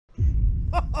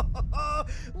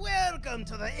Welcome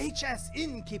to the HS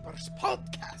Innkeepers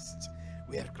podcast.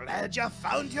 We're glad you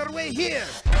found your way here.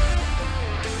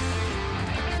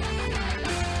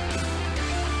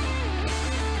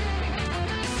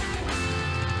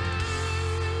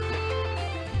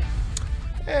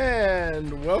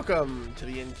 And welcome to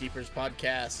the Innkeepers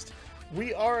podcast.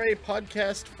 We are a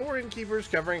podcast for innkeepers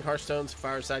covering Hearthstone's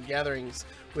fireside gatherings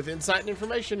with insight and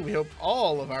information we hope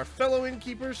all of our fellow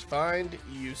innkeepers find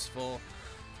useful.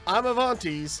 I'm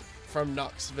Avantes from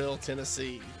Knoxville,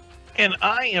 Tennessee. And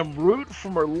I am Rewt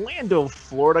from Orlando,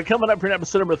 Florida. Coming up here in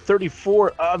episode number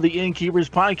 34 of the Innkeepers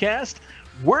podcast,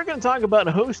 we're going to talk about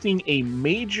hosting a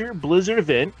major Blizzard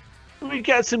event. We've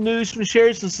got some news, some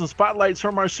shares, and some spotlights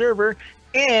from our server.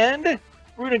 And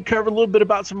we're going to cover a little bit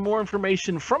about some more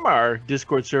information from our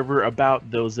Discord server about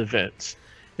those events.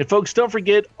 And folks, don't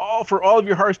forget, for all of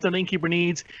your Hearthstone Innkeeper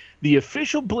needs, the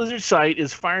official Blizzard site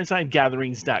is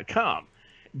firesidegatherings.com.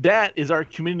 That is our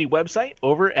community website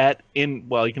over at, you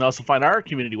can also find our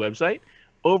community website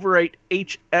over at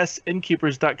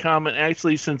hsinnkeepers.com. And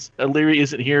actually, since Illyri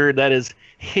isn't here, that is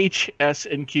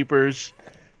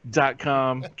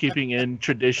hsinnkeepers.com, keeping in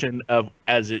tradition of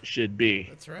as it should be.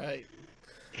 That's right.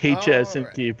 HS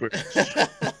Innkeepers.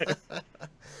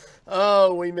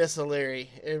 Oh, we miss Illyri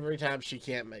every time she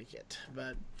can't make it.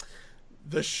 But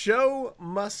the show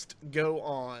must go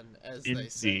on, as they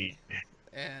say.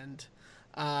 And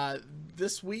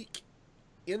this week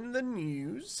in the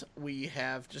news, we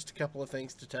have just a couple of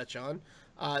things to touch on.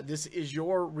 This is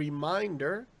your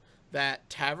reminder that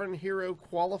Tavern Hero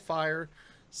Qualifier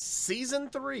Season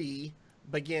 3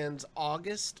 begins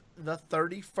August the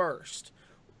 31st.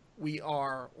 We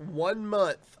are 1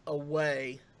 month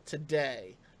away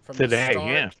today from the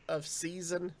start of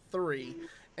Season 3,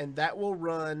 and that will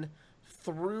run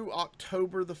through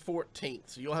October the 14th.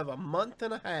 So you'll have a month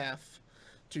and a half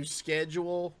to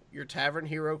schedule your Tavern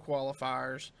Hero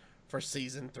qualifiers for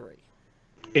Season 3.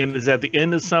 And it's at the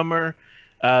end of summer,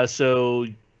 so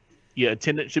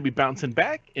attendance should be bouncing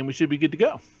back, and we should be good to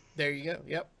go. There you go.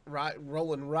 Yep, right,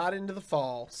 rolling right into the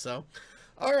fall. So,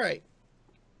 all right.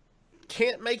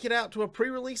 Can't make it out to a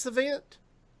pre-release event?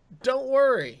 Don't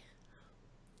worry.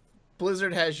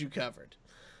 Blizzard has you covered.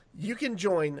 You can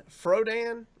join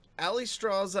Frodan,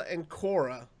 Alistraza, and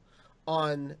Cora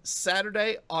on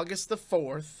Saturday, August the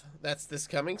 4th, that's this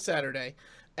coming Saturday,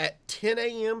 at 10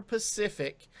 a.m.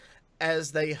 Pacific,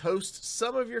 as they host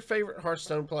some of your favorite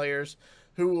Hearthstone players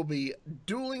who will be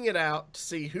dueling it out to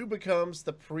see who becomes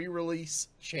the pre-release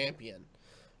champion.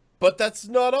 But that's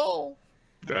not all.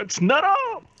 That's not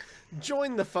all.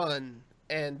 Join the fun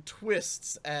and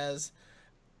twists as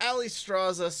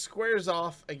Alistraza squares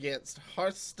off against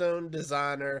Hearthstone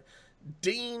designer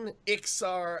Dean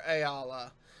Ixar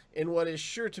Ayala in what is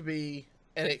sure to be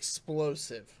an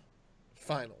explosive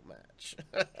final match.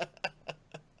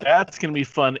 That's going to be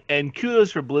fun. And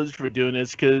kudos for Blizzard for doing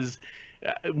this, because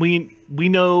we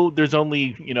know there's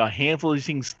only a handful of these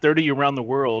things, 30 around the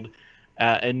world,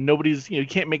 and nobody's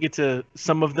can't make it to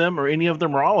some of them or any of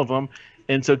them or all of them.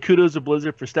 And so kudos to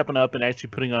Blizzard for stepping up and actually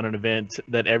putting on an event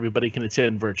that everybody can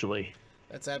attend virtually.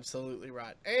 That's absolutely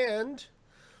right. And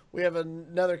we have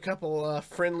another couple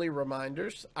friendly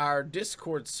reminders. Our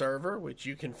Discord server, which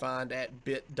you can find at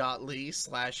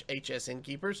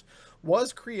bit.ly/hsinnkeepers,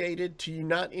 was created to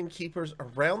unite innkeepers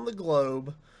around the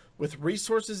globe with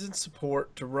resources and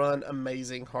support to run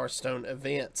amazing Hearthstone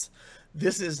events.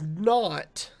 This is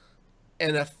not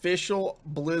an official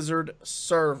Blizzard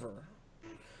server.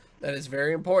 That is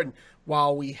very important.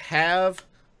 While we have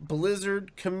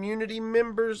Blizzard community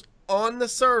members on the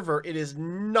server, it is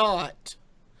not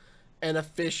an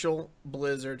official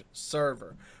Blizzard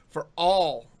server. For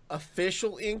all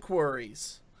official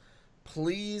inquiries,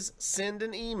 please send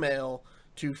an email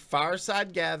to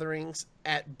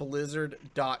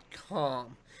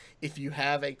firesidegatherings@blizzard.com. If you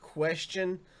have a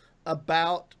question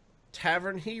about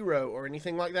Tavern Hero or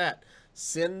anything like that,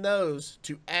 send those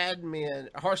to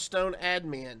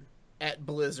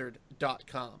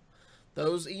hearthstoneadmin@blizzard.com.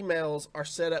 Those emails are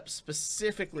set up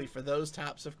specifically for those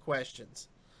types of questions.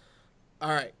 All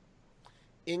right.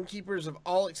 Innkeepers of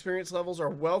all experience levels are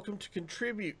welcome to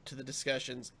contribute to the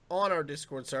discussions on our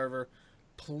Discord server.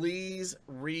 Please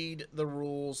read the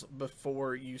rules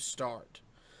before you start.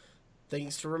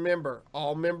 Things to remember: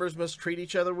 all members must treat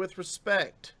each other with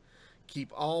respect.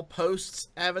 Keep all posts,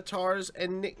 avatars,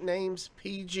 and nicknames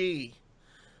PG.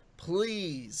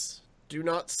 Please do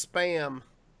not spam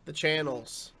the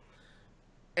channels.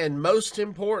 And most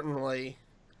importantly,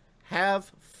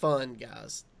 have fun,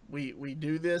 guys. We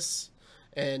do this,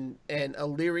 and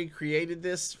Illyri created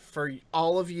this for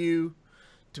all of you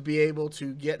to be able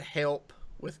to get help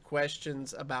with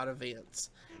questions about events.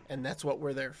 And that's what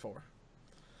we're there for.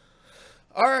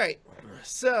 All right.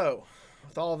 So,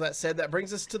 with all of that said, that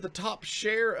brings us to the top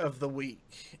share of the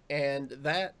week. And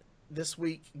that this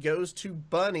week goes to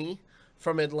Bunny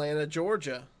from Atlanta,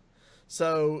 Georgia.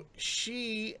 So,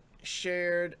 she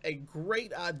shared a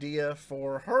great idea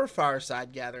for her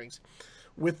fireside gatherings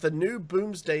with the new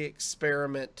Boomsday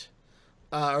experiment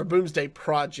or Boomsday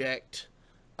project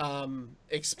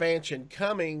expansion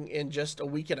coming in just a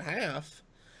week and a half.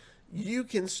 You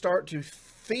can start to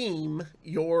theme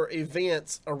your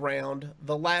events around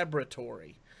the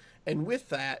laboratory. And with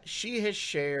that, she has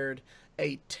shared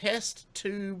a test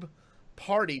tube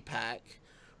party pack,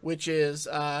 which is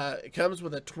it comes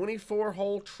with a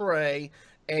 24-hole tray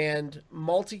and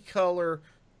multicolor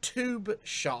tube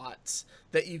shots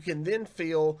that you can then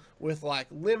fill with like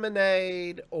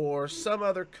lemonade or some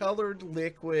other colored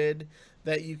liquid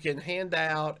that you can hand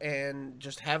out and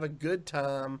just have a good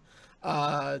time.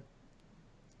 The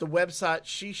website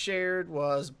she shared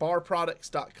was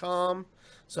barproducts.com.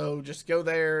 So just go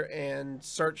there and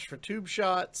search for tube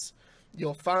shots.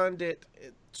 You'll find it.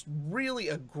 It's really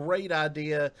a great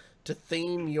idea to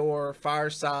theme your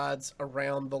firesides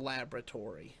around the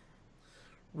laboratory.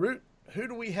 Rewt, who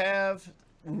do we have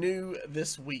new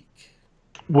this week?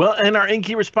 Well, in our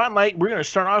Innkeeper Spotlight, we're going to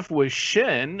start off with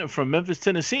Shen from Memphis,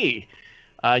 Tennessee.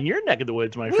 Your neck of the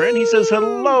woods, my friend. He says,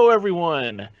 hello,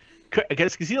 everyone. I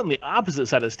guess because he's on the opposite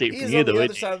side of the state from you, though. He's on the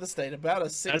other side of the state, about a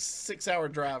six-hour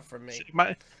drive from me.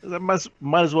 That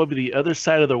might as well be the other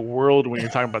side of the world when you're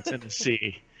talking about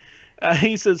Tennessee.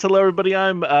 He says, hello, everybody.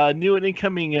 I'm new and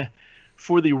incoming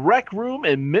for the Rec Room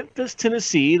in Memphis,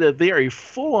 Tennessee, that they are a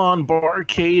full-on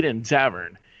barcade and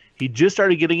tavern. He just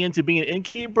started getting into being an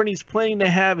innkeeper, and he's planning to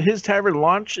have his tavern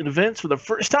launch events for the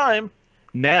first time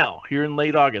now, here in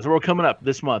late August. We're coming up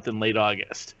this month in late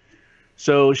August.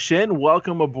 So, Shen,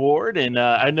 welcome aboard. And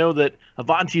I know that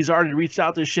Avanti's already reached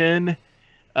out to Shen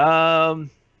in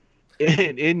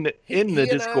the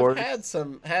Discord. I've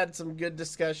had some good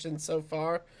discussions so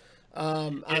far.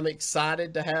 I'm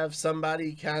excited to have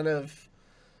somebody kind of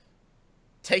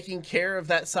taking care of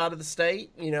that side of the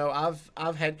state. You know,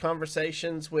 I've had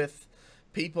conversations with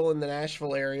people in the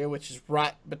Nashville area, which is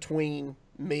right between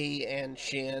me and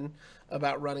Shen,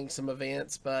 about running some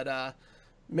events, but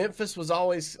Memphis was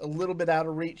always a little bit out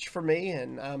of reach for me,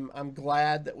 and I'm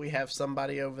glad that we have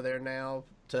somebody over there now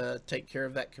to take care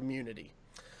of that community.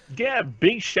 Yeah,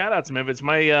 big shout out to Memphis.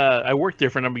 I worked there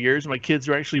for a number of years. My kids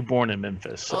were actually born in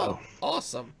Memphis. So. Oh,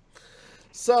 awesome.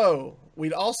 So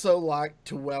we'd also like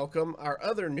to welcome our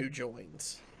other new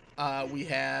joins. We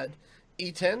had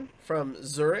Etan from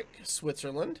Zurich,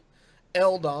 Switzerland,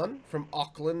 Eldon from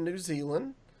Auckland, New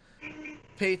Zealand,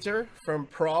 Peter from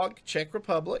Prague, Czech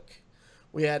Republic.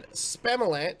 We had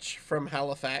Spamalanch from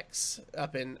Halifax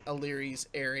up in Illyri's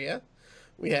area.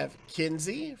 We have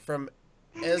Kinsey from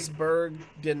Esbjerg,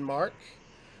 Denmark.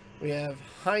 We have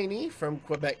Heine from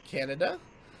Quebec, Canada.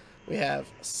 We have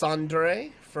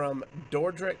Sandre from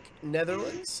Dordrecht,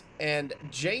 Netherlands. And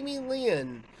Jamie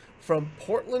Lynn from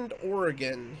Portland,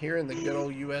 Oregon, here in the good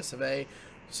old US of A.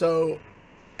 So,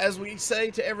 as we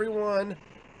say to everyone,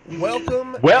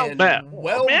 welcome. Well met.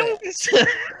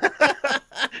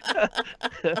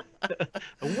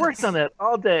 I worked on that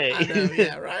all day. I know,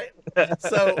 yeah, right?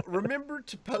 So remember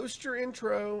to post your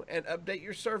intro and update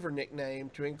your server nickname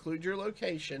to include your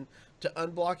location to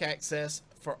unblock access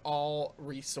for all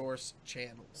resource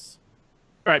channels.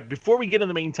 All right, before we get into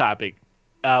the main topic,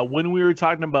 when we were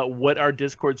talking about what our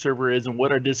Discord server is and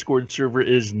what our Discord server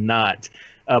is not,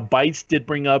 Bytes did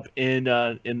bring up in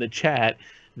the chat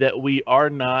that we are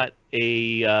not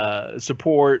a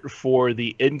support for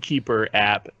the Innkeeper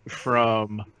app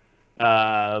from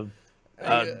Hearthpone,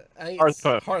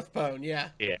 yeah.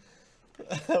 Yeah.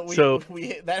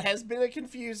 That has been a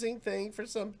confusing thing for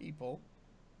some people.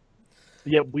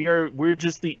 Yeah, we're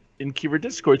just the Innkeeper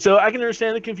Discord. So I can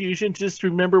understand the confusion. Just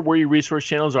remember where your resource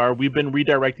channels are. We've been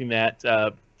redirecting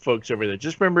that, folks over there.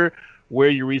 Just remember where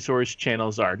your resource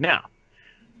channels are. Now,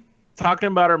 talking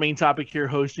about our main topic here,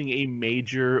 hosting a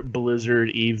major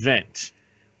Blizzard event.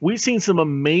 We've seen some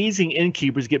amazing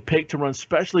innkeepers get picked to run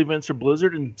special events for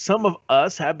Blizzard, and some of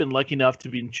us have been lucky enough to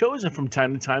be chosen from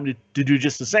time to time to do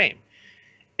just the same.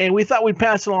 And we thought we'd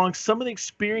pass along some of the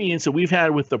experience that we've had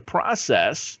with the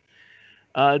process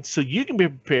so you can be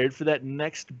prepared for that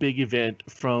next big event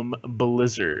from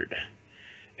Blizzard.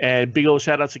 And big old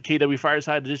shout out to KW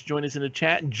Fireside to just join us in the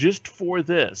chat just for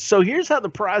this. So here's how the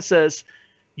process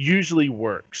usually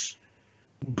works.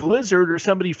 Blizzard or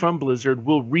somebody from Blizzard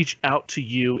will reach out to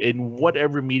you in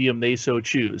whatever medium they so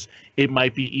choose. It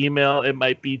might be email, it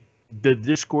might be the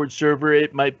Discord server,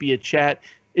 it might be a chat.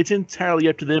 It's entirely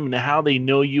up to them and how they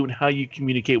know you and how you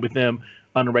communicate with them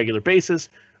on a regular basis.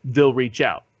 They'll reach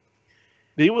out.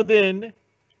 They will then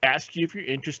ask you if you're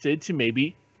interested to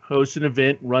maybe host an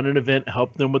event, run an event,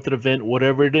 help them with an event,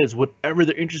 whatever it is, whatever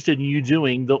they're interested in you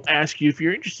doing, they'll ask you if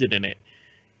you're interested in it.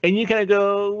 And you kind of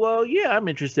go, well, yeah, I'm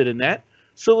interested in that.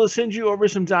 So they'll send you over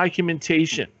some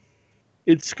documentation.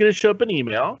 It's going to show up an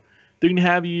email. They're going to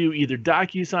have you either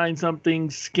DocuSign something,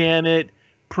 scan it,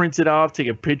 print it off, take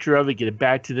a picture of it, get it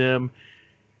back to them.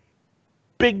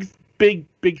 Big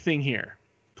thing here.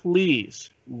 Please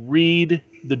read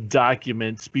the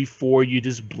documents before you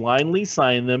just blindly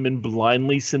sign them and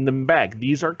blindly send them back.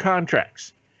 These are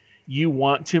contracts. You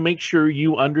want to make sure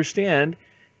you understand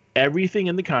everything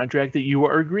in the contract that you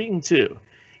are agreeing to,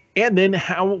 and then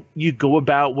how you go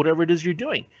about whatever it is you're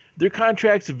doing. Their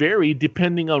contracts vary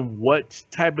depending on what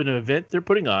type of an event they're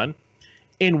putting on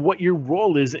and what your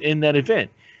role is in that event.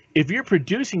 If you're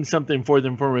producing something for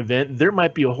them for an event, there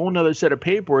might be a whole nother set of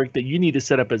paperwork that you need to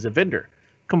set up as a vendor.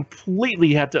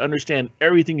 Completely have to understand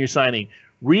everything you're signing.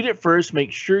 Read it first,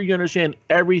 make sure you understand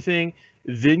everything,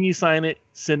 then you sign it,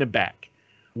 send it back.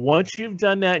 Once you've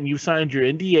done that and you've signed your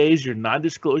NDAs, your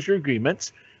non-disclosure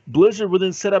agreements, Blizzard will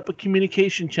then set up a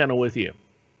communication channel with you.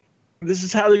 This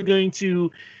is how they're going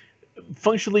to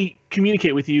functionally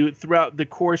communicate with you throughout the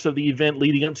course of the event,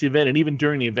 leading up to the event, and even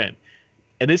during the event.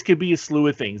 And this could be a slew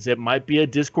of things. It might be a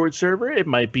Discord server. It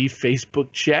might be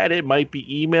Facebook chat. It might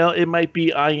be email. It might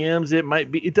be IMs.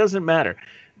 It doesn't matter.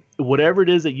 Whatever it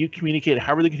is that you communicate,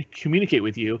 however they can communicate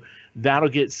with you, that'll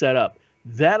get set up.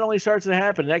 That only starts to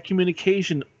happen. That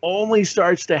communication only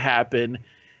starts to happen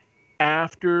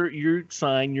after you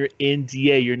sign your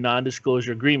NDA, your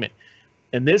non-disclosure agreement.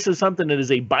 And this is something that is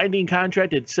a binding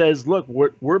contract. It says, look,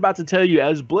 we're about to tell you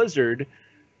as Blizzard,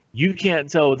 you can't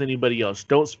tell with anybody else.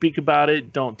 Don't speak about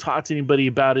it. Don't talk to anybody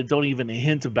about it. Don't even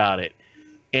hint about it.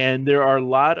 And there are a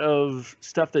lot of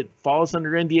stuff that falls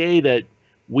under NDA that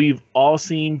we've all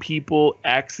seen people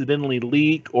accidentally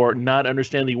leak or not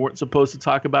understand they weren't supposed to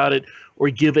talk about it or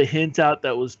give a hint out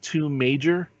that was too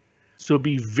major. So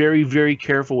be very, very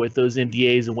careful with those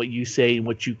NDAs and what you say and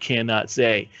what you cannot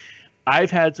say.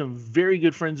 I've had some very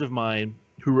good friends of mine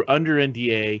who were under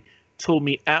NDA, told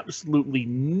me absolutely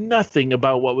nothing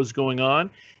about what was going on.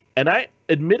 And I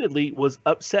admittedly was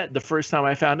upset the first time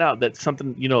I found out that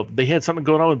something, they had something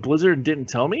going on with Blizzard and didn't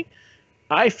tell me.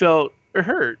 I felt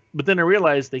hurt, but then I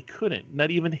realized they couldn't, not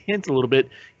even hint a little bit,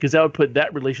 because that would put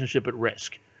that relationship at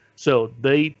risk. So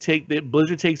Blizzard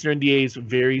takes their NDAs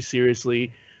very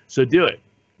seriously. So do it,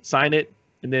 sign it,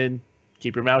 and then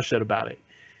keep your mouth shut about it.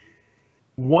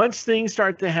 Once things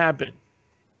start to happen,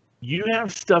 you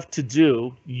have stuff to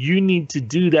do. You need to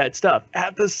do that stuff.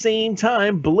 At the same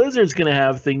time, Blizzard's going to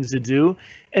have things to do,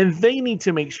 and they need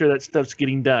to make sure that stuff's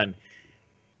getting done.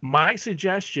 My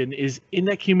suggestion is in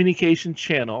that communication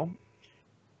channel,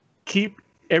 keep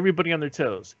everybody on their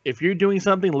toes. If you're doing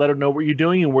something, let them know what you're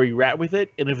doing and where you're at with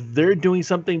it. And if they're doing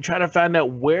something, try to find out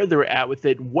where they're at with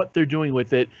it, what they're doing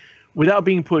with it, without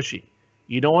being pushy.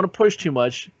 You don't want to push too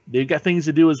much. They've got things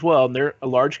to do as well, and they're a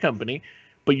large company,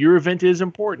 but your event is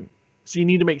important. So you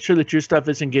need to make sure that your stuff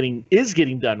isn't getting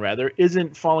done,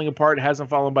 isn't falling apart, hasn't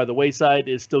fallen by the wayside,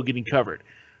 is still getting covered.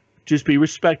 Just be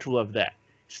respectful of that.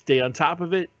 Stay on top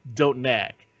of it. Don't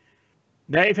nag.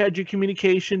 Now you've had your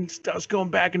communication, stuff's going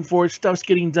back and forth, stuff's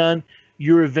getting done,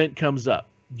 your event comes up.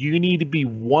 You need to be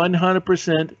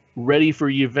 100% ready for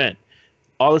your event.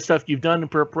 All the stuff you've done in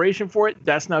preparation for it,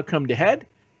 that's now come to head.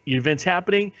 Your event's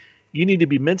happening. You need to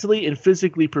be mentally and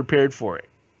physically prepared for it.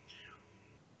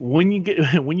 When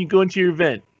you go into your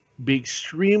event, be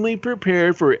extremely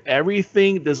prepared for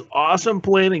everything, this awesome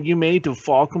plan that you made, to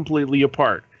fall completely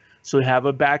apart. So have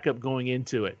a backup going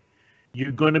into it.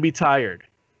 You're going to be tired.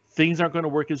 Things aren't going to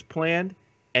work as planned,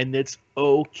 and it's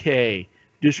okay.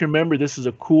 Just remember, this is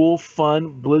a cool, fun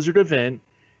Blizzard event.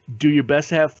 Do your best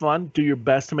to have fun. Do your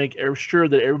best to make sure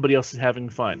that everybody else is having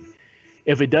fun.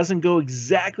 If it doesn't go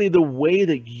exactly the way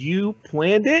that you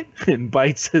planned it, and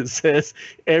Bites says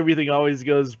everything always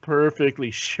goes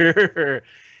perfectly, sure.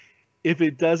 If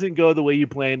it doesn't go the way you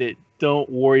planned it, don't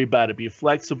worry about it. Be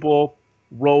flexible,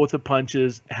 roll with the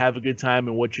punches, have a good time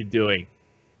in what you're doing.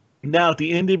 Now, at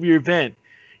the end of your event,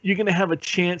 you're going to have a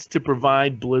chance to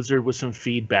provide Blizzard with some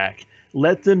feedback.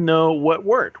 Let them know what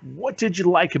worked. What did you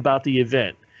like about the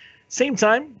event? Same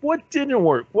time, what didn't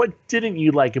work? What didn't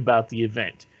you like about the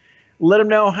event? Let them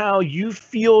know how you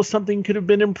feel something could have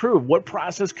been improved. What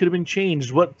process could have been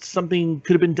changed? What something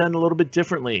could have been done a little bit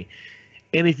differently?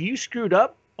 And if you screwed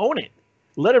up, own it.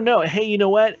 Let them know, hey, you know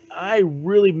what? I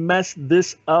really messed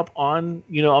this up on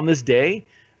this day.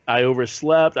 I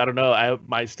overslept. I don't know.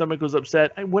 My stomach was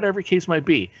upset. Whatever case might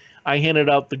be. I handed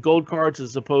out the gold cards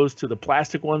as opposed to the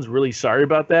plastic ones. Really sorry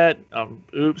about that.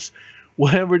 Oops.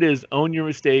 Whatever it is, own your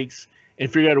mistakes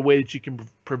and figure out a way that you can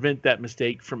prevent that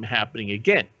mistake from happening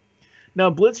again. Now,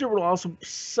 Blizzard will also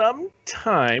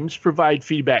sometimes provide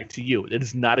feedback to you. It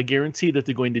is not a guarantee that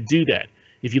they're going to do that.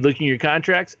 If you look in your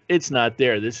contracts, it's not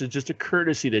there. This is just a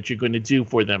courtesy that you're going to do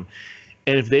for them.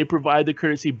 And if they provide the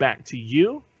courtesy back to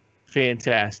you,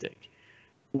 fantastic.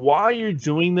 While you're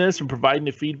doing this and providing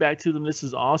the feedback to them, this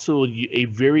is also a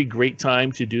very great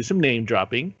time to do some name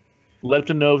dropping. Let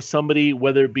them know if somebody,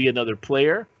 whether it be another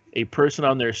player, a person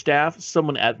on their staff,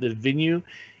 someone at the venue,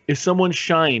 if someone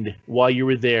shined while you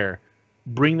were there,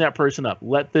 bring that person up.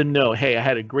 Let them know, hey, I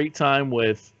had a great time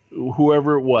with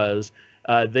whoever it was.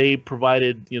 They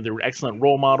provided, they were an excellent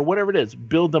role model, whatever it is.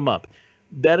 Build them up.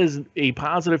 That is a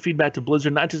positive feedback to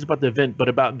Blizzard, not just about the event, but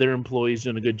about their employees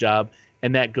doing a good job,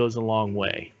 and that goes a long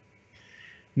way.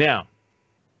 Now,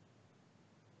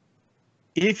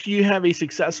 if you have a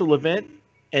successful event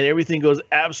and everything goes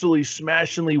absolutely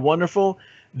smashingly wonderful,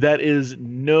 that is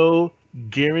no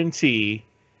guarantee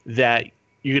that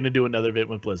you're going to do another event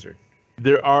with Blizzard.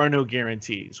 There are no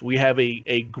guarantees. We have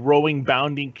a growing,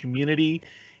 bounding community,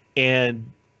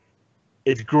 and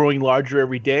it's growing larger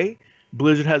every day.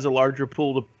 Blizzard has a larger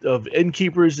pool of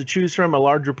innkeepers to choose from, a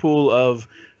larger pool of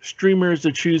streamers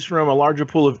to choose from, a larger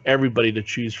pool of everybody to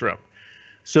choose from.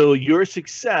 So your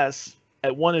success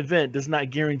at one event does not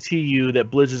guarantee you that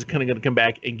Blizzard is kind of going to come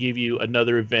back and give you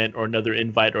another event or another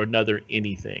invite or another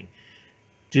anything.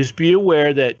 Just be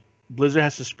aware that Blizzard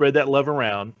has to spread that love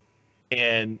around,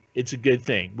 and it's a good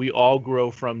thing. We all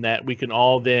grow from that. We can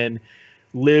all then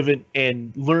live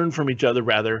and learn from each other,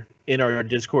 rather, in our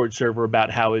Discord server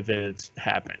about how events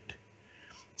happened.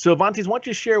 So, Vantes, why don't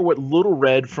you share what Little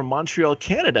Red from Montreal,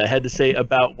 Canada had to say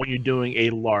about when you're doing a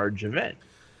large event?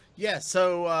 Yeah,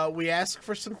 so we asked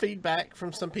for some feedback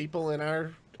from some people in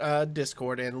our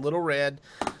Discord, and Little Red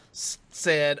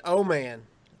said, oh man,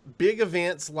 big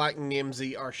events like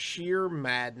NIMSY are sheer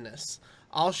madness.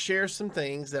 I'll share some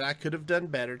things that I could have done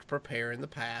better to prepare in the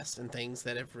past and things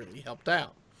that have really helped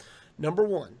out. Number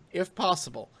one, if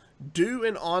possible, do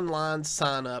an online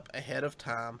sign up ahead of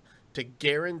time to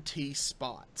guarantee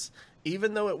spots.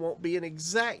 Even though it won't be an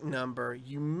exact number,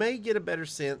 you may get a better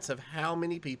sense of how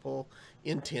many people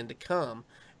intend to come,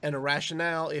 and a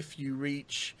rationale if you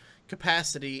reach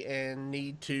capacity and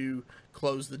need to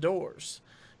close the doors.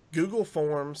 Google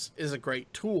Forms is a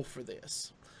great tool for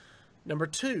this. Number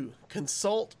two,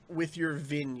 consult with your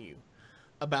venue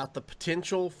about the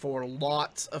potential for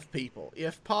lots of people.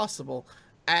 If possible,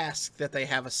 ask that they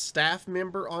have a staff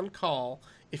member on call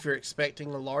if you're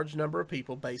expecting a large number of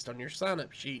people based on your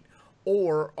sign-up sheet,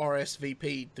 or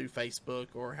RSVP through Facebook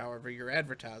or however you're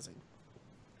advertising.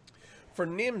 For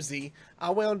NIMSY, I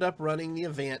wound up running the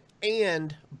event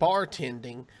and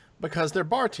bartending because their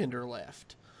bartender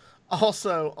left.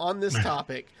 Also, on this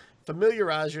topic,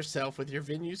 familiarize yourself with your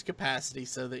venue's capacity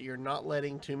so that you're not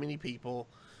letting in too many people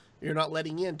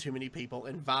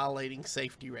and violating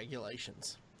safety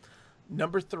regulations.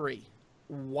 Number three,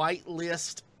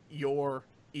 whitelist your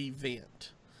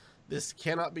event. This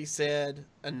cannot be said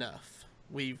enough.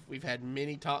 We've had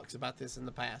many talks about this in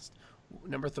the past.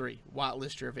 Number three,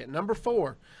 whitelist your event. Number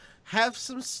four, have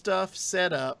some stuff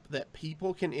set up that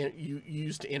people can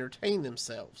use to entertain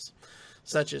themselves,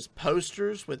 such as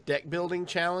posters with deck building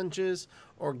challenges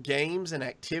or games and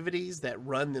activities that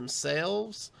run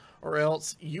themselves, or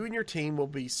else you and your team will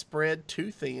be spread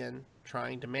too thin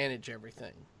trying to manage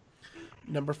everything.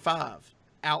 Number five,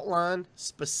 outline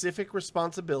specific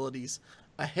responsibilities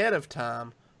ahead of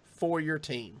time for your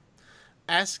team.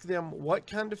 Ask them what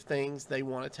kind of things they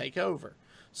want to take over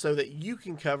so that you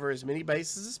can cover as many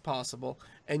bases as possible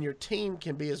and your team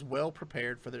can be as well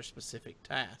prepared for their specific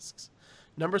tasks.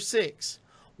 Number six,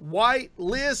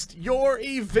 whitelist your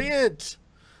event.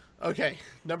 Okay,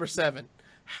 number seven,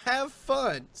 have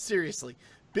fun. Seriously,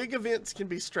 big events can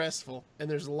be stressful and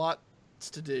there's lots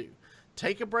to do.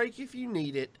 Take a break if you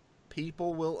need it.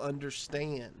 People will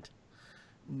understand.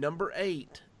 Number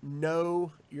eight,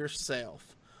 know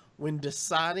yourself. When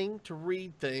deciding to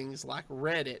read things like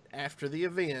Reddit after the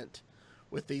event,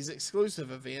 with these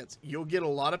exclusive events, you'll get a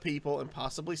lot of people and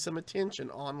possibly some attention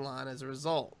online as a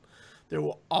result. There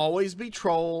will always be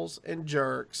trolls and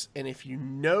jerks, and if you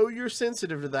know you're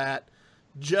sensitive to that,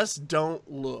 just don't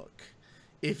look.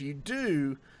 If you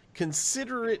do,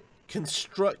 consider it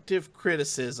constructive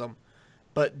criticism,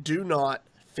 but do not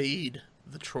feed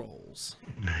the trolls.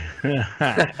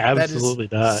 Absolutely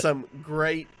that is not. Some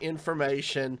great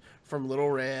information from Little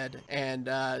Red, and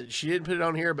she didn't put it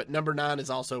on here, but number 9 is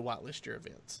also whitelist your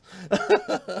events.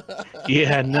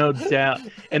 Yeah, no doubt.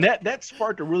 And that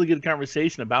sparked a really good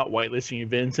conversation about whitelisting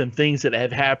events and things that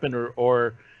have happened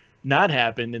or not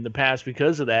happened in the past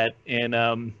because of that.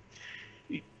 And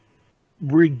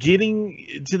we're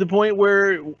getting to the point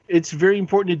where it's very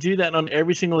important to do that on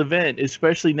every single event,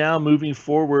 especially now moving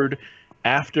forward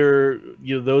after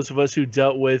those of us who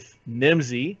dealt with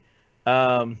Nimsy.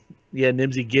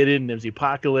 Nimsy Gideon, Nimsy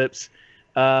Apocalypse.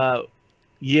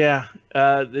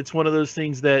 It's one of those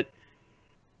things that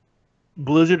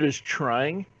Blizzard is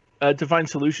trying to find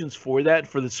solutions for that,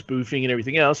 for the spoofing and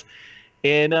everything else.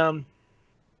 And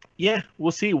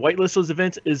we'll see. Whitelist those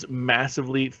events is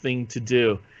massively thing to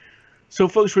do. So,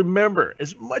 folks, remember,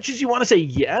 as much as you want to say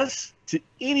yes to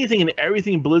anything and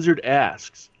everything Blizzard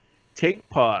asks, take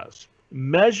pause,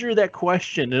 measure that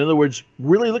question. In other words,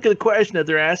 really look at the question that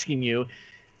they're asking you.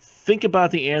 Think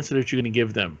about the answer that you're going to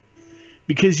give them,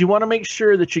 because you want to make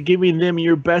sure that you're giving them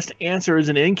your best answer as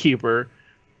an innkeeper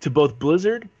to both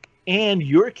Blizzard and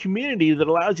your community that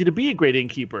allows you to be a great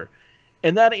innkeeper.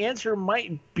 And that answer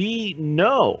might be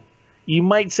no. You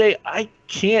might say, I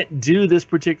can't do this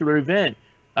particular event.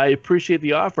 I appreciate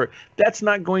the offer. That's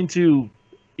not going to,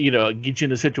 get you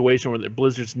in a situation where the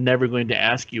Blizzard's never going to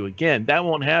ask you again. That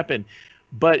won't happen.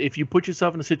 But if you put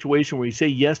yourself in a situation where you say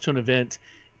yes to an event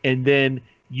and then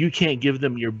you can't give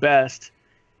them your best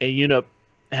and you end up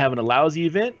having a lousy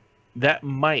event, that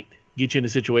might get you in a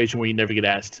situation where you never get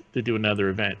asked to do another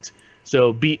event.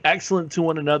 So be excellent to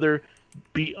one another,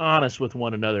 be honest with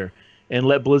one another, and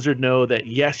let Blizzard know that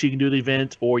yes, you can do the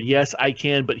event, or yes, I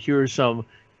can, but here are some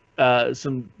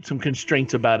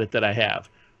constraints about it that I have.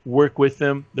 Work with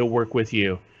them, they'll work with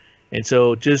you. And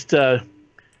so just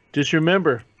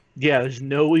remember, there's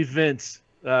no events,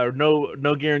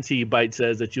 no guarantee, Byte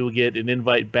says, that you'll get an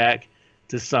invite back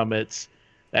to summits.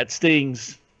 That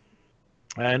stings.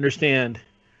 I understand.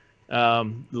 A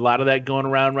lot of that going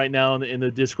around right now in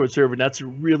the Discord server. And that's a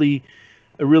really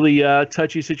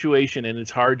touchy situation, and it's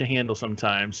hard to handle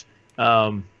sometimes,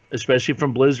 especially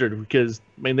from Blizzard, because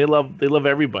they love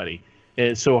everybody, and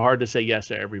it's so hard to say yes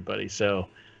to everybody. So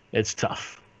it's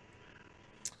tough.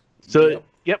 So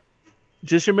yep.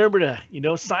 Just remember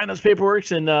to sign those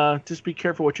paperworks, and just be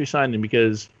careful what you're signing,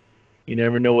 because you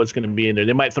never know what's going to be in there.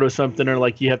 They might throw something in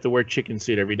like you have to wear chicken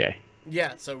suit every day.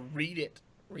 Yeah, so read it.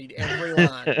 Read every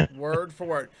line, word for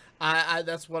word. I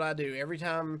that's what I do. Every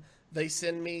time they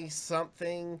send me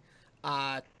something,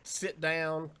 I sit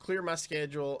down, clear my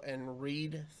schedule, and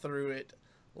read through it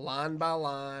line by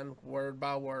line, word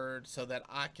by word, so that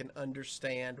I can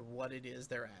understand what it is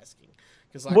they're asking.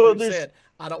 Because like you said,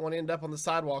 I don't want to end up on the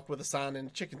sidewalk with a sign in a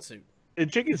chicken suit.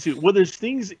 Well, there's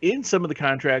things in some of the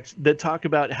contracts that talk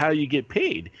about how you get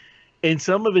paid. And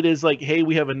some of it is like, hey,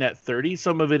 we have a net 30.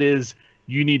 Some of it is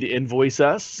you need to invoice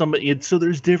us. So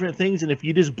there's different things. And if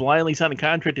you just blindly sign a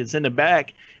contract and send it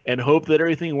back and hope that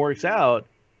everything works out,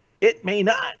 it may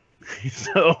not.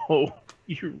 So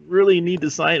you really need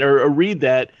to sign or read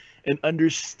that and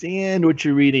understand what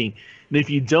you're reading. And if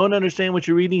you don't understand what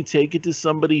you're reading, take it to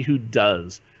somebody who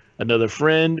does. Another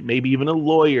friend, maybe even a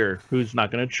lawyer who's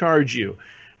not going to charge you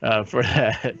for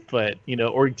that. But,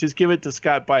 or just give it to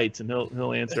Scott Bites and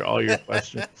he'll answer all your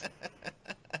questions.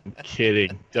 I'm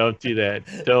kidding. Don't do that.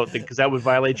 Don't, because that would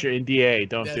violate your NDA.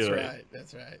 Don't do it.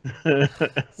 That's right.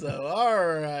 So, all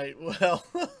right. Well,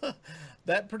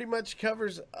 that pretty much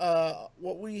covers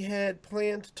what we had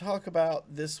planned to talk about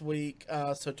this week.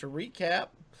 So to recap.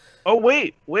 Oh,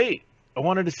 wait. I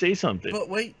wanted to say something. But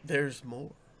wait, there's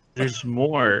more. There's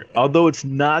more. Although it's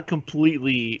not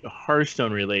completely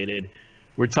Hearthstone related,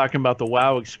 we're talking about the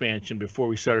WoW expansion before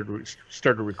we started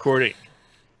recording.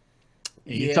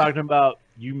 And you're talking about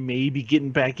you may be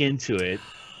getting back into it.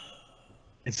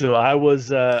 And so I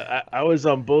was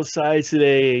on both sides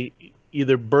today,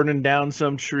 either burning down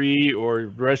some tree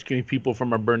or rescuing people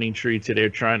from a burning tree today, or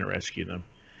trying to rescue them.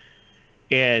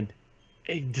 And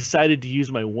I decided to use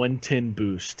my 110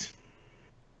 boost.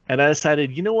 And I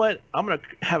decided, you know what? I'm going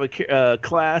to have a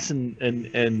class and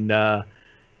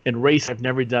race I've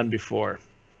never done before.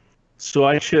 So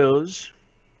I chose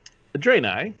a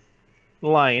Draenei,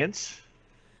 Alliance,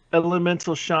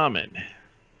 Elemental Shaman,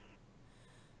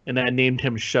 and I named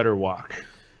him Shutterwalk.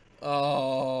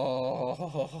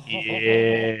 Oh.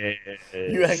 Yeah.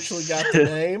 You actually got the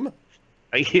name?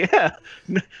 Yeah.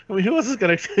 I mean, who else is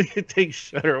going to take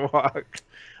Shutterwalk?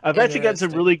 I've actually got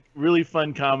some really, really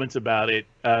fun comments about it.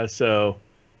 So,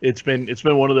 it's been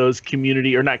one of those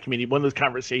community, or not community, one of those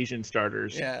conversation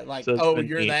starters. Yeah, like, so oh,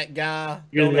 you're that guy.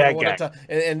 You're Don't that ever want guy.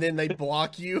 to and then they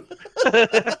block you.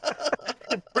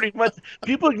 Pretty much,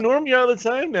 people ignore me all the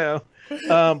time now.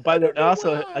 By the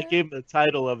also, I gave him the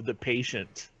title of the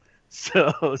patient,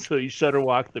 so he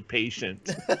shudderwalk the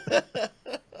patient.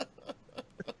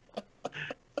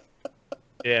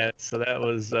 Yeah, so that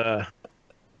was.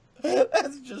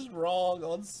 That's just wrong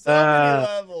on so many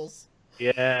levels.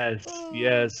 Yes,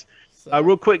 yes. So.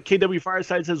 Real quick, KW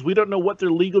Fireside says, we don't know what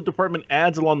their legal department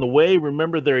adds along the way.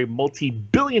 Remember, they're a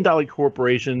multi-billion-dollar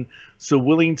corporation, so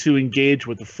willing to engage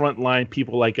with the frontline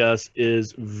people like us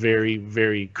is very,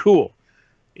 very cool.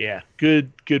 Yeah,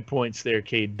 good points there,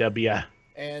 KW.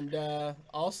 And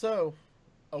also,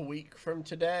 a week from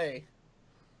today.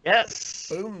 Yes.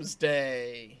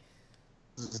 Boomsday.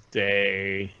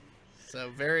 Day. So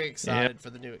very excited for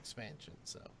the new expansion.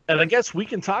 So, and I guess we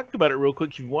can talk about it real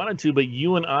quick if you wanted to, but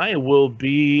you and I will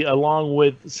be, along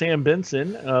with Sam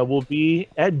Benson, will be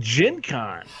at Gen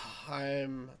Con.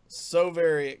 I'm so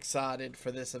very excited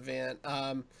for this event.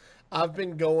 I've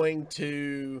been going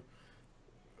to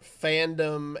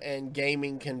fandom and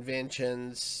gaming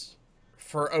conventions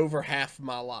for over half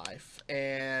my life,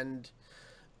 and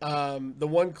the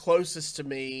one closest to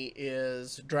me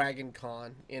is Dragon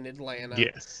Con in Atlanta.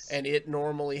 Yes. And it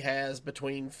normally has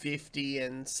between 50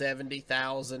 and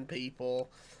 70,000 people.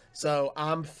 So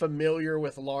I'm familiar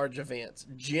with large events.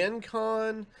 Gen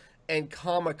Con and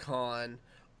Comic Con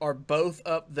are both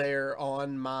up there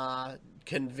on my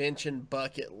convention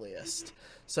bucket list.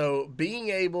 So being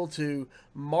able to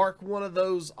mark one of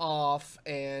those off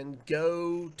and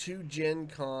go to Gen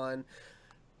Con,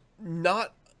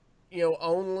 not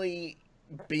only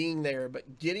being there,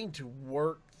 but getting to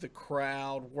work the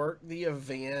crowd, work the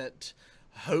event,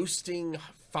 hosting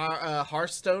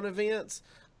Hearthstone events,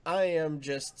 I am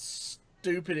just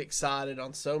stupid excited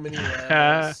on so many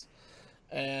levels.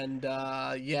 And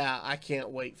yeah, I can't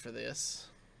wait for this.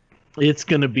 It's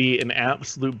going to be an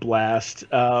absolute blast.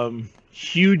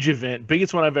 Huge event,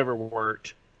 biggest one I've ever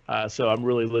worked. So I'm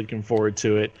really looking forward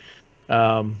to it.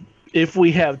 If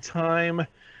we have time,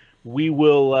 we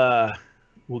will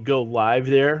we'll go live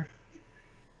there.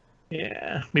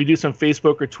 Yeah, maybe do some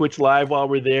Facebook or Twitch live while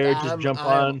we're there. Just jump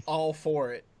on. I'm all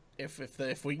for it.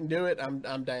 If we can do it,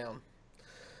 I'm down.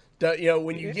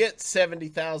 When you get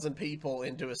 70,000 people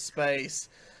into a space,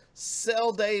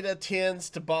 cell data tends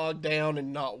to bog down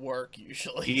and not work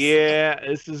usually. Yeah,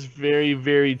 this is very,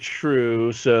 very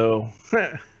true. So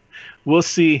we'll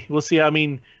see. We'll see. I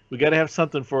mean, we got to have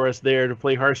something for us there to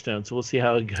play Hearthstone. So we'll see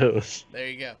how it goes. There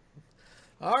you go.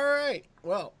 All right.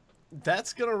 Well,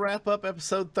 that's going to wrap up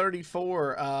episode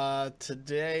 34.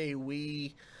 Today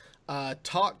we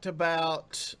talked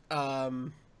about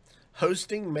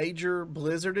hosting major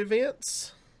Blizzard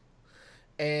events,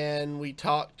 and we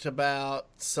talked about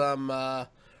some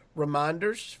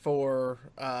reminders for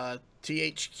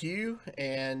THQ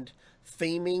and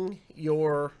theming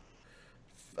your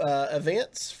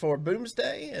events for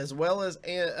Boomsday, as well as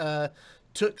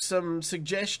took some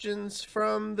suggestions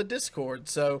from the Discord.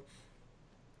 So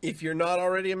if you're not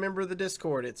already a member of the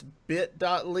Discord, it's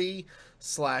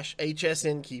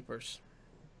bit.ly/HSNkeepers.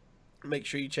 Make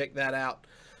sure you check that out.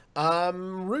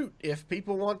 Rewt, if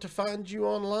people want to find you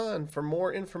online for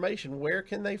more information, where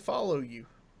can they follow you?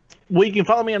 Well, you can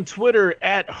follow me on Twitter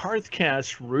at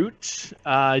HearthcastRewt.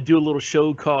 I do a little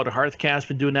show called Hearthcast.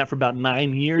 Been doing that for about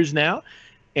 9 years now.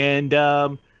 And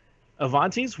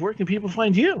Avantes, where can people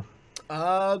find you?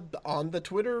 On the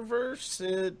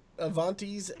Twitterverse,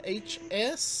 Avantes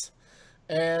HS,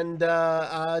 and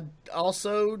I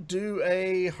also do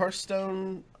a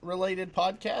Hearthstone related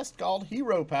podcast called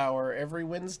Hero Power every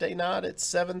Wednesday night at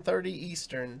 7:30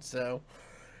 Eastern. So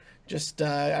just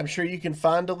I'm sure you can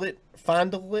find it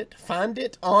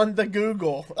on the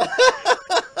Google.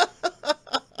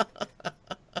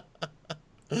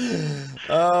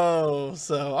 Oh,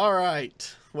 so all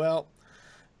right. Well,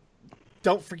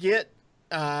 don't forget,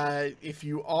 if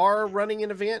you are running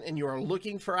an event and you are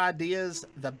looking for ideas,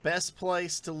 the best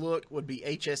place to look would be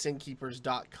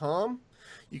hsnkeepers.com.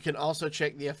 You can also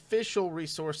check the official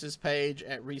resources page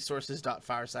at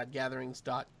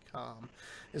resources.firesidegatherings.com.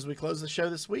 As we close the show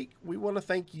this week, we want to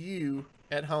thank you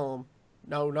at home.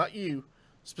 No, not you.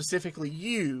 Specifically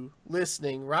you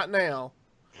listening right now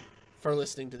for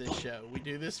listening to this show. We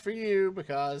do this for you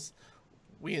because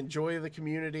we enjoy the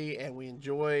community and we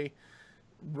enjoy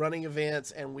running events,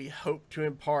 and we hope to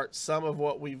impart some of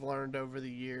what we've learned over the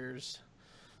years.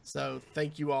 So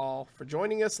thank you all for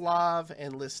joining us live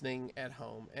and listening at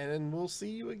home, and we'll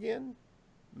see you again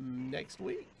next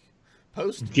week.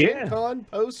 Post Gen Con,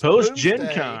 post Gen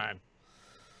Con.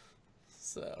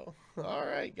 So, all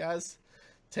right, guys,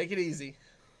 take it easy.